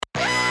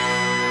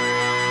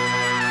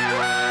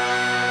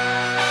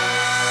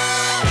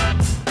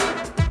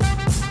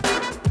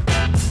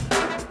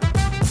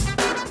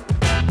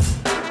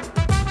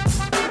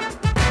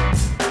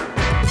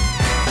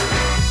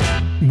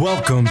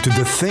Welcome to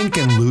the Think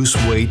and Lose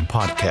Weight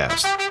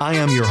podcast. I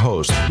am your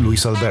host,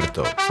 Luis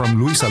Alberto, from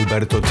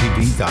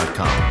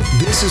luisalbertotv.com.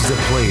 This is the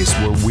place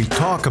where we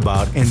talk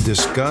about and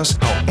discuss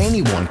how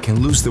anyone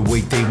can lose the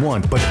weight they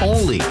want, but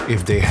only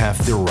if they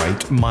have the right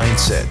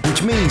mindset,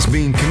 which means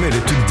being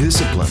committed to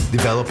discipline,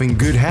 developing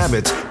good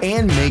habits,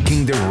 and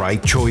making the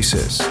right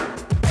choices.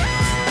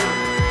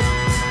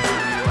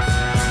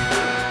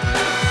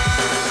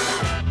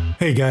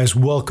 Hey guys,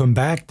 welcome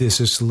back.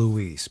 This is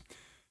Luis.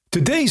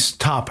 Today's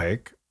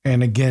topic,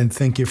 and again,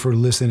 thank you for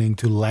listening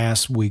to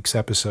last week's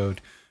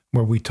episode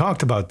where we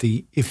talked about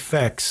the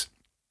effects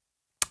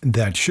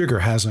that sugar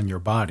has on your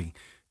body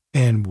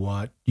and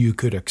what you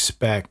could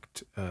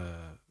expect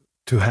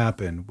to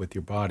happen with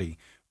your body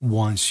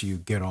once you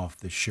get off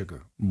the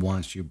sugar,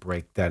 once you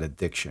break that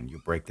addiction, you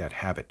break that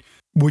habit,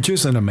 which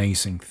is an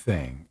amazing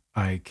thing.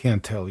 I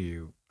can't tell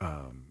you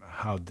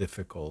how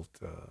difficult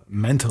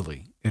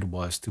mentally it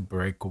was to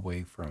break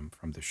away from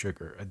the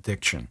sugar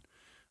addiction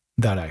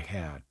that I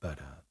had, but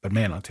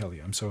man, I'll tell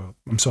you, I'm so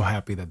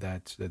happy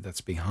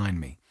that's behind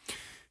me.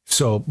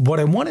 So what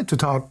I wanted to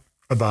talk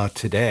about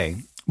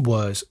today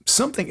was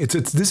something.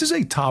 This is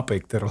a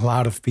topic that a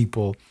lot of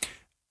people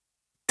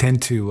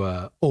tend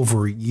to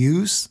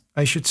overuse,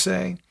 I should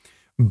say,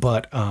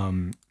 but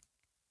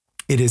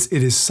it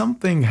is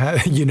something.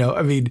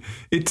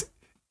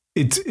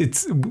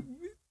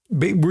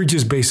 We're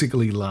just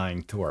basically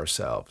lying to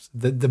ourselves.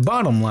 The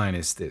bottom line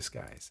is this,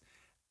 guys.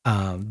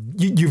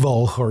 You've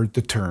all heard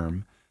the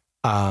term,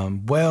 I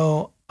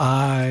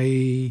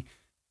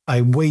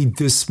weigh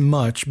this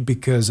much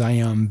because I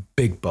am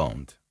big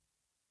boned.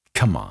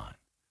 Come on.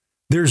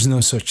 There's no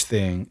such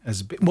thing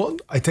as,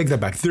 I take that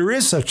back. There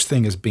is such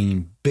thing as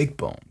being big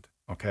boned,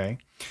 okay?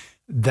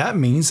 That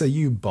means that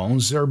your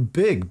bones are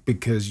big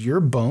because your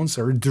bones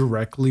are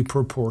directly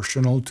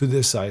proportional to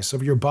the size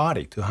of your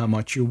body, to how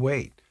much you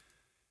weigh.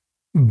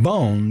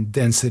 Bone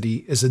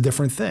density is a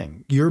different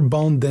thing. Your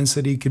bone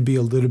density could be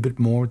a little bit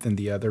more than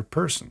the other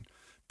person.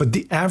 But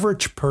the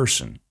average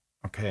person,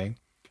 okay,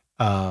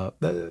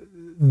 the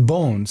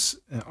bones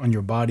on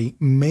your body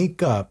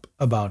make up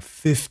about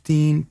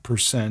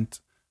 15%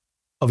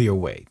 of your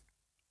weight.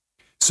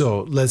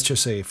 So let's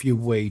just say if you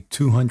weigh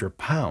 200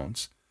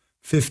 pounds,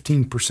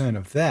 15%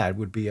 of that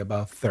would be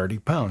about 30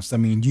 pounds. I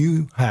mean,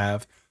 you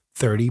have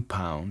 30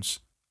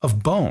 pounds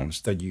of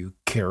bones that you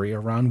carry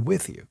around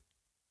with you.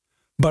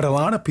 But a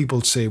lot of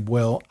people say,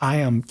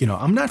 I'm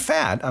not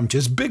fat, I'm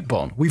just big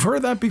bone. We've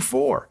heard that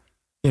before.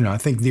 I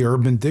think the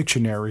Urban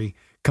Dictionary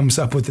comes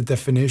up with the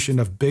definition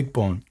of big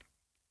bone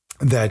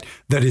that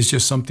is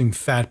just something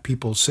fat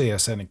people say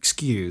as an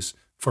excuse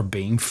for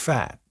being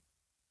fat.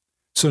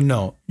 So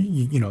no,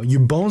 your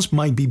bones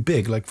might be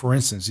big. Like for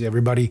instance,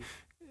 everybody,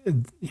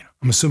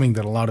 I'm assuming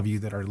that a lot of you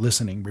that are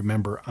listening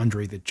remember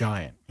Andre the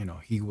Giant.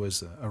 He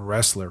was a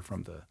wrestler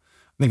from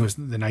I think it was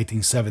the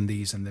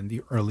 1970s and then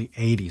the early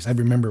 80s. I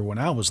remember when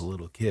I was a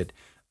little kid,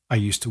 I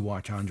used to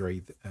watch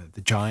Andre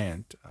the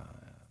Giant,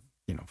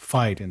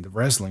 fight in the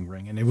wrestling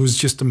ring, and it was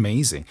just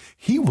amazing.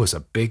 He was a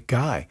big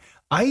guy.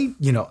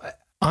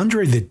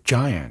 Andre the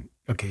Giant,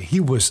 okay, he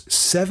was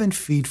 7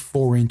 feet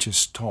 4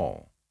 inches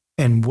tall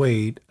and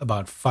weighed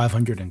about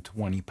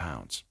 520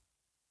 pounds.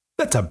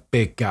 That's a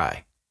big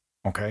guy,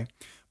 okay?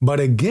 But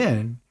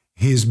again,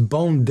 his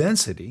bone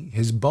density,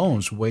 his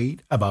bones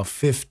weighed about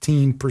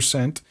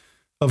 15%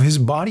 of his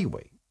body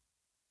weight.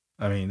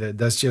 I mean,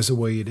 that's just the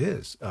way it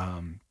is.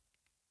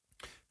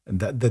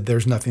 That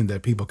there's nothing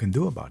that people can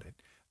do about it.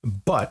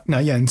 But now,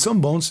 in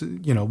some bones,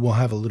 will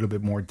have a little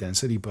bit more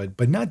density,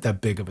 but not that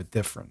big of a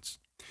difference.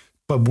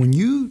 But when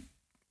you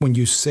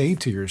say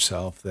to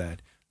yourself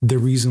that the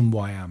reason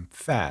why I'm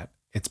fat,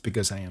 it's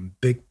because I am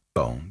big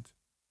boned,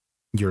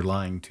 you're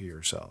lying to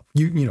yourself.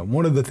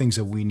 One of the things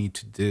that we need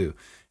to do,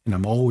 and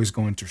I'm always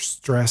going to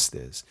stress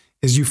this,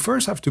 is you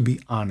first have to be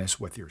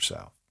honest with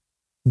yourself.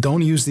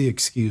 Don't use the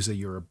excuse that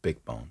you're a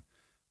big bone.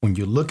 When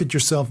you look at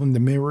yourself in the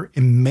mirror,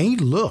 it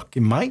might look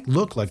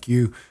like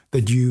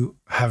that you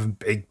have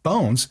big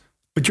bones,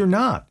 but you're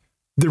not.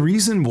 The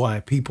reason why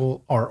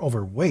people are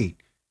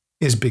overweight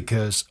is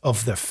because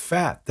of the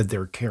fat that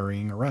they're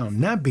carrying around,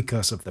 not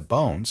because of the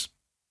bones.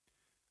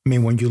 I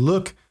mean, when you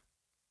look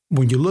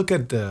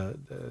at the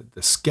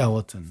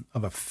skeleton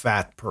of a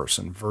fat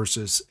person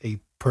versus a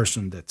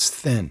person that's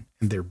thin,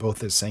 and they're both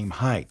the same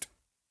height,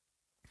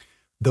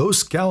 those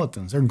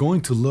skeletons are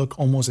going to look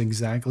almost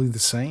exactly the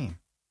same.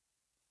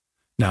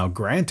 Now,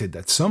 granted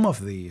that some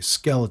of the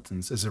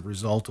skeletons, as a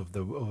result of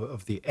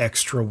the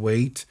extra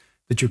weight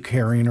that you're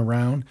carrying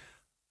around,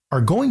 are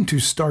going to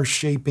start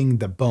shaping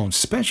the bones,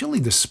 especially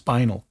the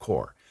spinal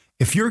cord.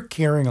 If you're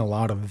carrying a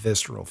lot of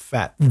visceral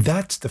fat,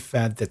 that's the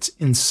fat that's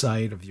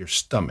inside of your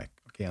stomach,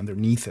 okay,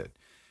 underneath it.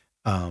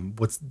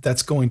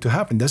 That's going to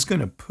happen? That's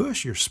going to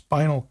push your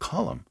spinal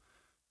column,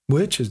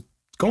 which is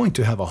going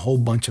to have a whole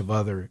bunch of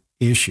other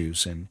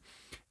issues and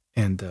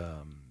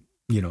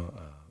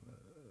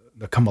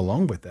that come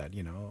along with that,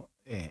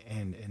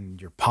 and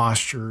your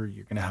posture.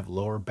 You're going to have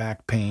lower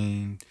back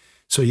pain.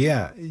 So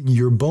yeah,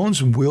 your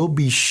bones will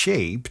be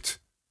shaped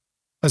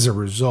as a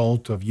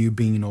result of you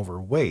being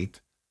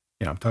overweight.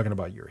 I'm talking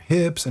about your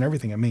hips and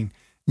everything. I mean,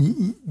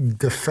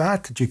 the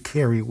fat that you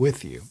carry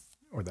with you,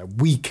 or that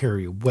we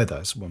carry with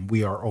us when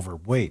we are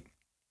overweight,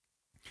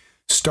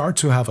 start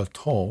to have a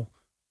toll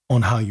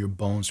on how your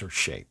bones are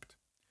shaped.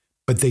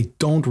 But they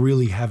don't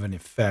really have an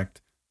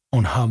effect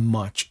on how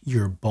much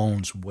your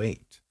bones weigh.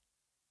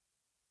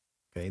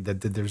 Okay,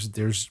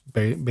 there's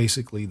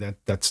basically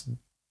that's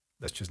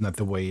just not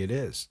the way it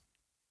is.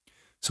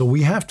 So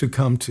we have to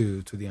come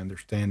to the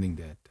understanding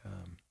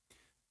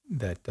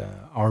that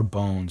our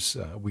bones,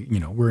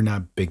 we're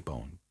not big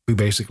bone. We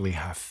basically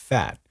have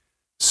fat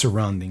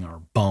surrounding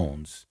our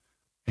bones,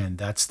 and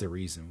that's the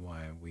reason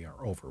why we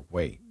are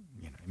overweight.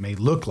 It may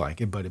look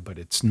like it, but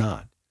it's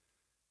not.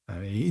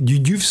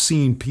 You've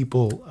seen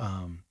people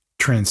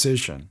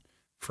transition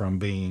from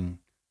being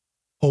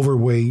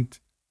overweight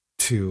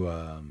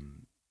to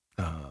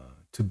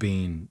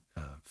being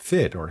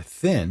fit or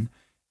thin,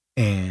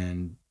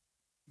 and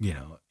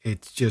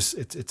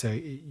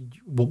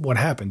what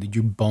happened? Did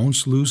your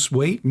bones lose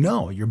weight?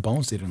 No, your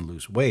bones didn't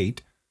lose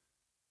weight.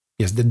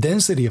 Yes, the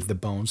density of the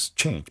bones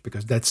changed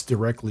because that's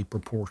directly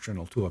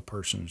proportional to a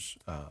person's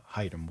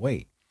height and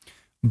weight.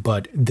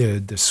 But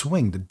the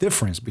swing, the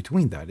difference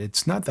between that,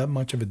 it's not that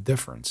much of a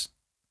difference.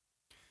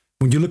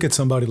 When you look at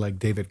somebody like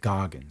David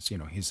Goggins,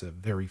 he's a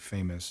very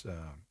famous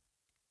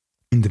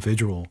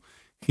individual.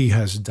 He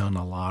has done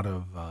a lot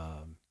of,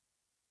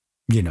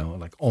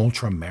 like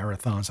ultra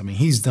marathons. I mean,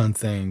 he's done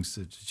things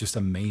that's just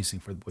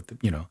amazing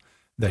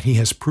that he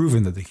has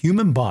proven that the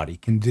human body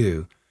can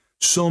do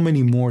so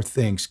many more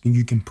things.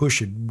 You can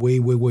push it way,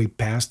 way, way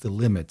past the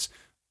limits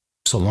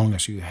so long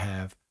as you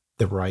have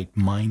the right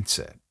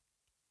mindset.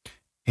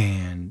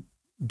 And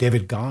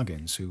David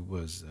Goggins, who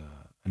was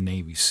a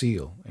Navy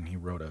SEAL, and he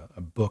wrote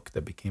a book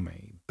that became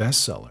a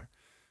bestseller.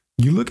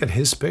 You look at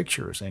his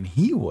pictures, and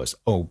he was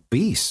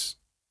obese.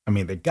 I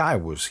mean, the guy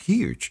was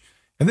huge.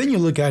 And then you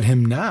look at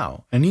him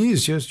now, and he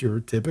is just your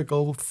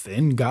typical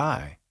thin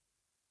guy.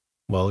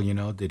 Well,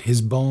 did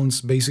his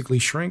bones basically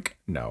shrink?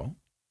 No.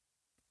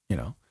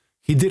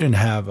 He didn't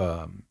have,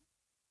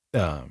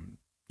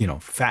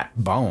 fat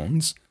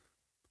bones.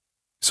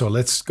 So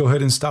let's go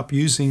ahead and stop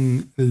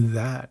using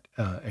that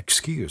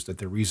excuse that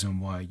the reason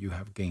why you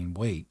have gained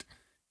weight,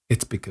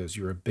 it's because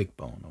you're a big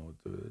bone, or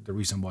the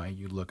reason why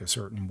you look a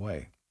certain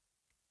way.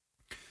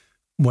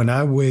 When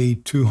I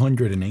weighed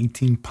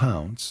 218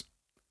 pounds,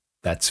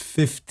 that's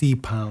 50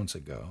 pounds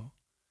ago,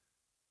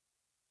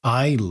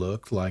 I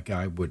looked like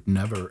I would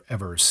never,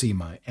 ever see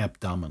my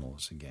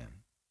abdominals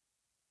again.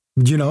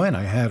 And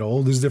I had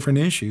all these different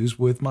issues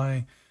with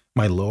my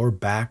lower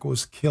back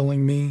was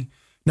killing me.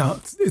 Now,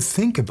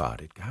 think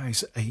about it,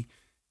 guys.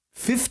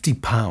 50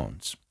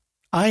 pounds.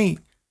 I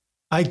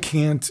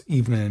can't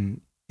even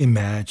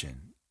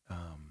imagine.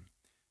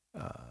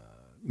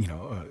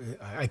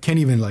 I can't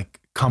even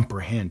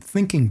comprehend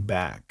thinking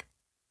back.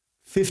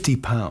 50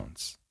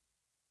 pounds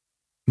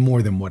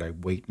more than what I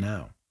weight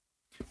now,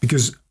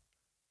 because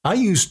I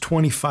use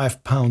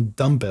 25-pound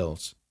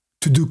dumbbells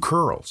to do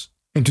curls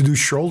and to do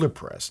shoulder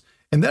press.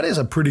 And that is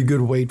a pretty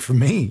good weight for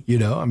me,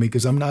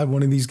 because I'm not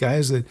one of these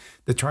guys that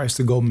tries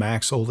to go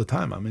max all the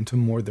time. I'm into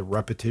more the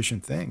repetition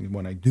thing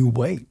when I do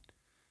weight,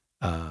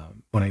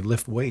 when I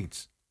lift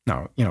weights.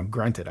 Now,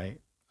 granted, I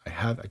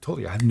told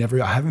you, I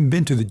haven't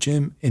been to the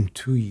gym in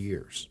 2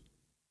 years.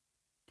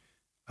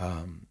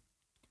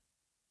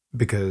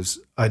 Because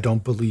I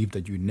don't believe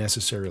that you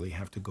necessarily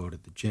have to go to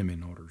the gym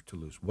in order to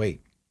lose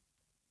weight.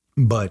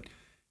 But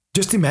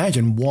just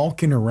imagine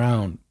walking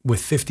around with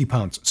 50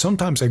 pounds.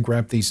 Sometimes I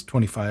grab these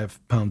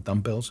 25-pound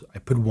dumbbells. I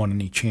put one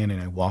in each hand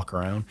and I walk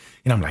around.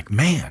 And I'm like,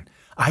 man,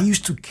 I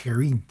used to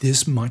carry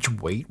this much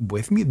weight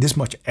with me, this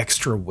much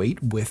extra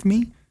weight with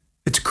me.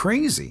 It's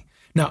crazy.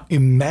 Now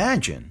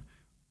imagine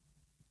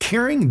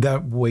carrying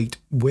that weight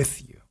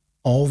with you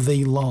all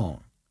day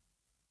long.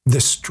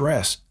 The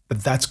stress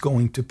that's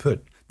going to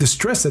put, the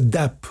stress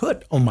that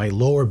put on my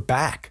lower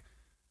back,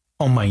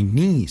 on my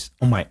knees,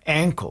 on my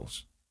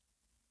ankles.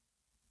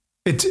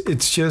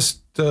 It's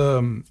just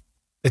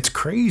it's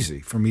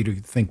crazy for me to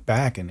think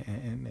back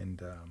and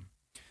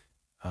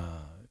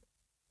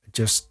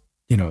just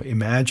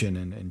imagine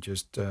and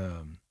just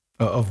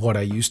of what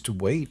I used to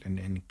weight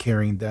and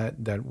carrying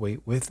that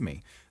weight with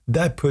me.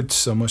 That put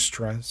so much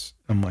stress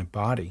on my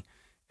body,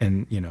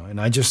 and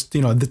and I just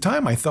at the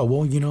time I thought,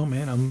 well,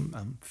 man,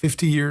 I'm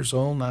 50 years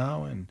old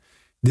now, and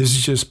this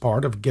is just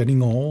part of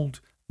getting old.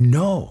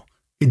 No,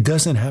 it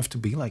doesn't have to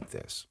be like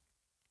this.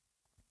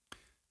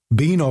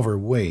 Being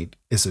overweight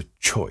is a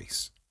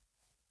choice.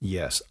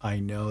 Yes, I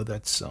know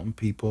that some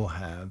people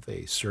have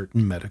a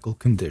certain medical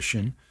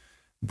condition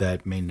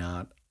that may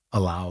not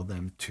allow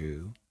them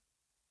to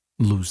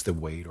lose the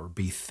weight or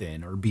be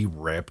thin or be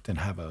ripped and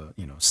have a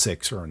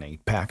 6 or an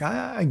 8 pack.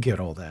 I get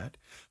all that.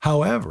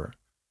 However,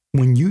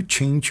 when you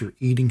change your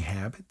eating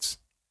habits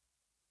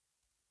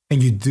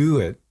and you do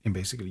it, and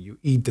basically you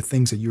eat the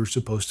things that you're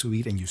supposed to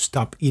eat and you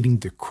stop eating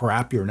the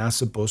crap you're not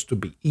supposed to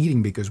be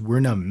eating, because we're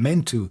not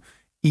meant to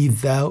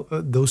eat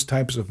those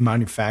types of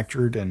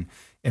manufactured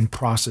and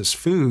processed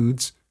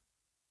foods,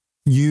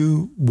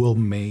 you will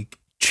make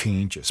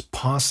changes,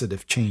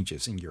 positive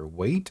changes in your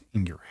weight,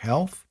 in your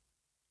health.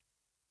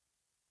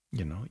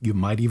 You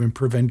might even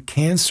prevent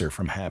cancer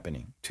from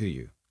happening to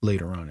you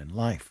later on in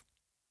life.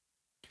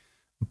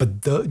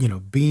 But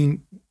the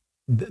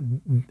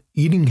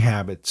eating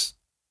habits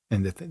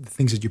and the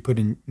things that you put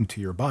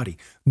into your body,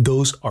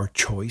 those are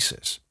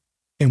choices.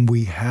 And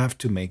we have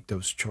to make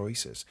those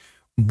choices.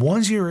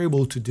 Once you're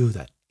able to do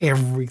that,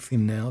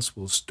 everything else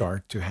will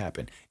start to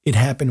happen. It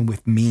happened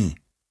with me.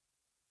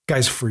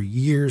 Guys, for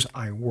years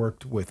I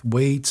worked with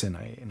weights and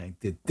I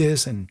did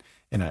this and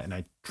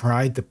I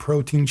tried the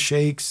protein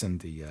shakes and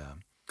the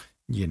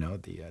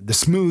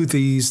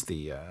smoothies,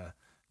 I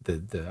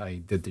did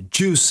the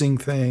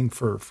juicing thing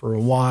for a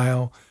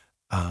while.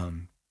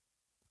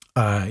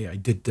 I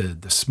did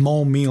the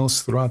small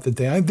meals throughout the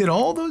day. I did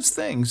all those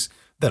things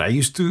that I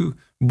used to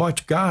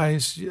watch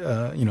guys,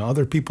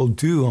 other people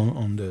do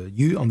on their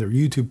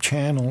YouTube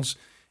channels,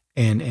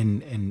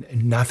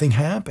 and nothing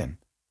happened.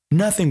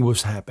 Nothing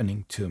was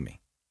happening to me.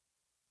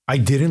 I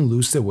didn't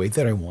lose the weight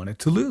that I wanted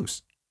to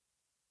lose.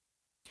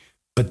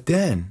 But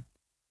then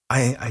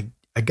I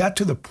got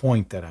to the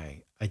point that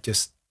I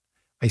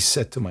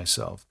said to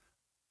myself,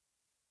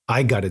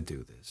 I got to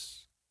do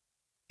this.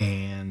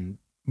 And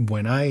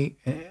when I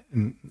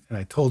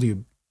told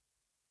you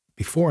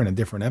before in a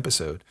different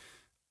episode,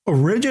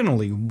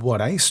 originally what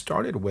I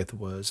started with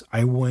was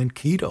I went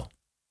keto.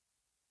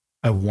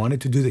 I wanted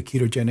to do the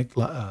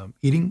ketogenic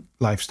eating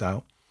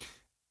lifestyle,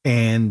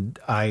 and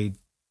I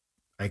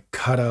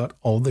cut out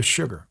all the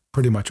sugar,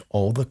 pretty much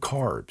all the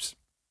carbs.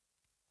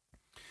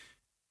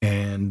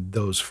 And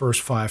those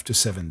first 5 to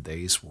 7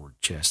 days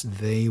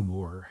they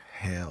were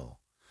hell.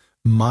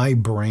 My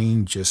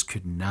brain just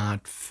could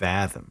not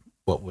fathom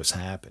what was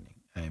happening.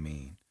 I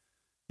mean,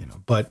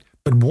 but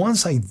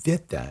once I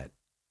did that,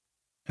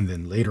 and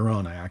then later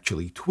on, I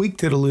actually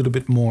tweaked it a little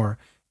bit more,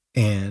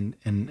 and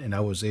I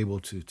was able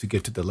to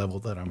get to the level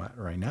that I'm at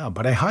right now.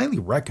 But I highly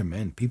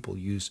recommend people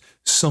use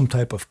some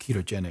type of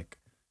ketogenic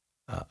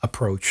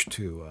approach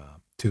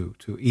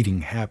to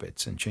eating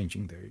habits and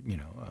changing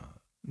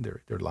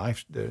their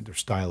life, their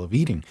style of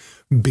eating,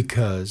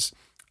 because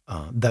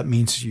that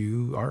means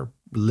you are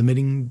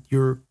limiting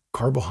your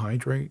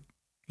carbohydrate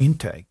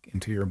intake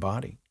into your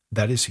body.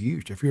 That is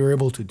huge. If you're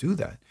able to do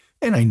that,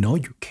 and I know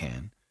you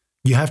can,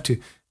 you have to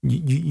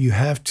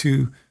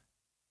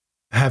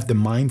have the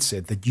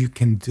mindset that you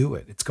can do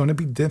it. It's going to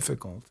be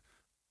difficult,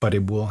 but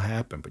it will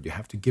happen. But you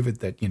have to give it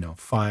that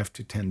 5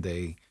 to 10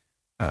 day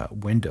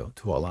window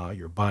to allow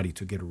your body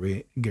to get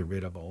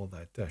rid of all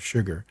that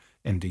sugar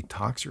and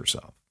detox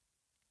yourself.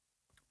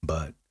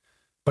 But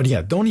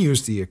yeah, don't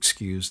use the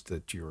excuse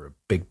that you're a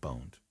big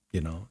boned.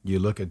 You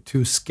look at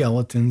two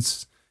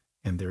skeletons,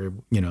 and they're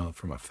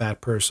from a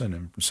fat person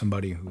and from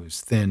somebody who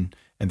is thin,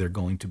 and they're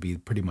going to be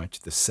pretty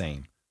much the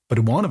same. But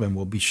one of them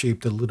will be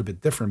shaped a little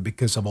bit different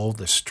because of all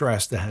the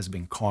stress that has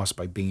been caused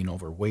by being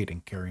overweight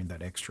and carrying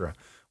that extra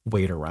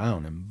weight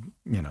around. And,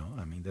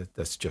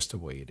 that's just the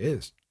way it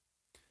is.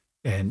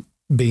 And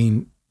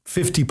being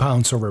 50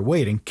 pounds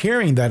overweight and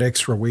carrying that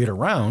extra weight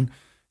around,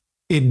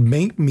 it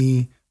made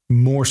me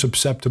more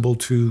susceptible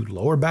to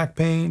lower back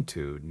pain,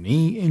 to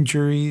knee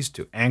injuries,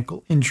 to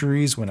ankle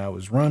injuries when I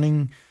was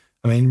running.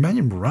 I mean,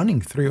 imagine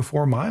running 3 or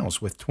 4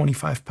 miles with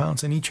 25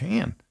 pounds in each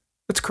hand.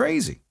 That's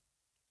crazy.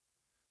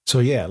 So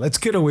yeah, let's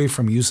get away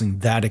from using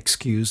that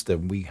excuse that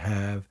we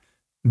have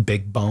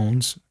big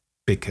bones,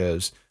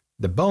 because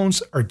the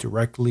bones are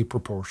directly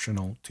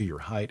proportional to your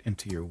height and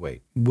to your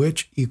weight,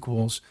 which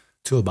equals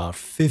to about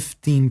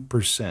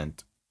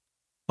 15%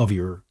 of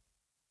your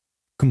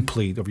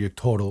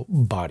total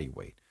body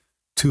weight.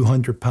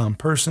 200-pound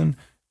person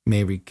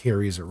maybe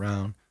carries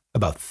around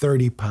about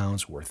 30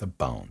 pounds worth of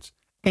bones.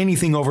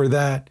 Anything over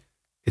that,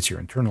 it's your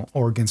internal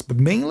organs, but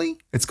mainly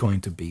it's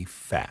going to be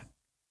fat.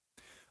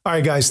 All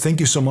right, guys,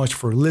 thank you so much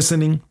for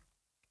listening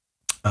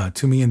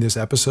to me in this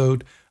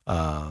episode.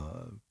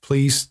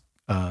 Please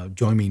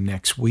join me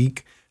next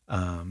week.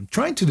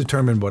 Trying to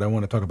determine what I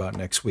want to talk about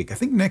next week. I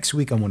think next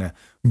week I want to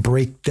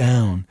break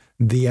down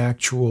the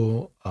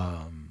actual,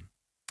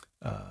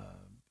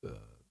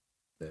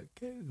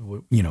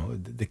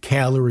 the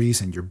calories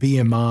and your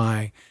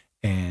BMI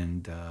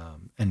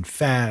and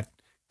fat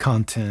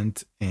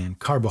content and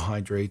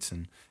carbohydrates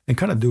and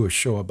kind of do a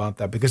show about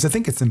that, because I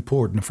think it's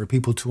important for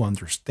people to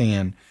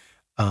understand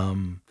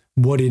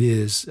what it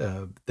is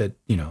that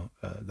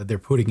they're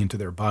putting into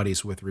their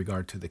bodies with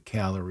regard to the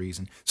calories.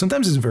 And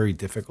sometimes it's very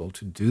difficult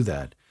to do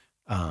that.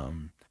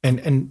 And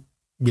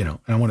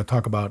I want to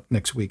talk about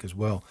next week as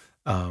well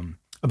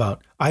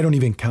about I don't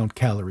even count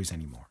calories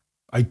anymore.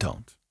 I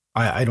don't.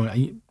 I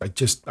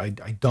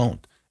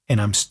don't.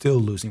 And I'm still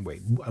losing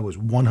weight. I was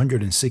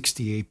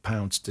 168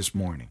 pounds this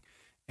morning.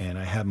 And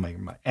I have my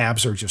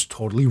abs are just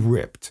totally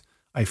ripped.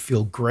 I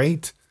feel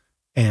great.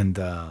 And,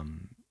 I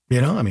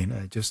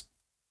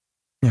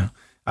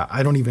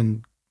don't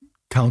even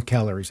count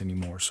calories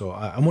anymore. So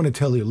I want to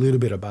tell you a little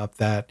bit about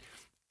that.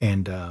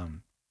 And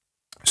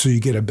so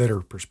you get a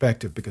better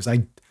perspective, because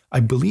I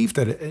believe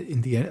that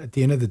at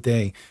the end of the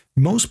day,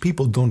 most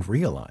people don't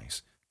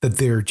realize that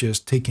they're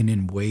just taking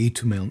in way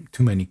too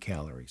many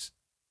calories.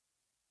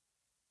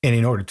 And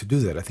in order to do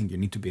that, I think you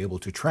need to be able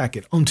to track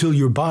it until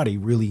your body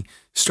really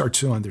starts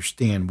to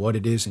understand what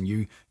it is, and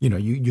you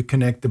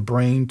connect the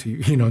brain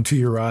to to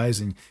your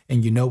eyes, and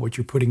you know what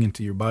you're putting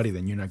into your body.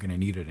 Then you're not going to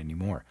need it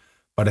anymore.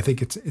 But I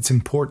think it's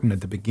important at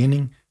the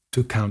beginning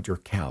to count your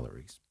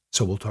calories.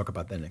 So we'll talk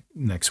about that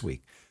next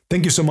week.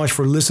 Thank you so much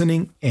for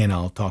listening, and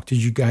I'll talk to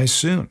you guys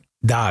soon.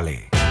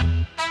 Dale.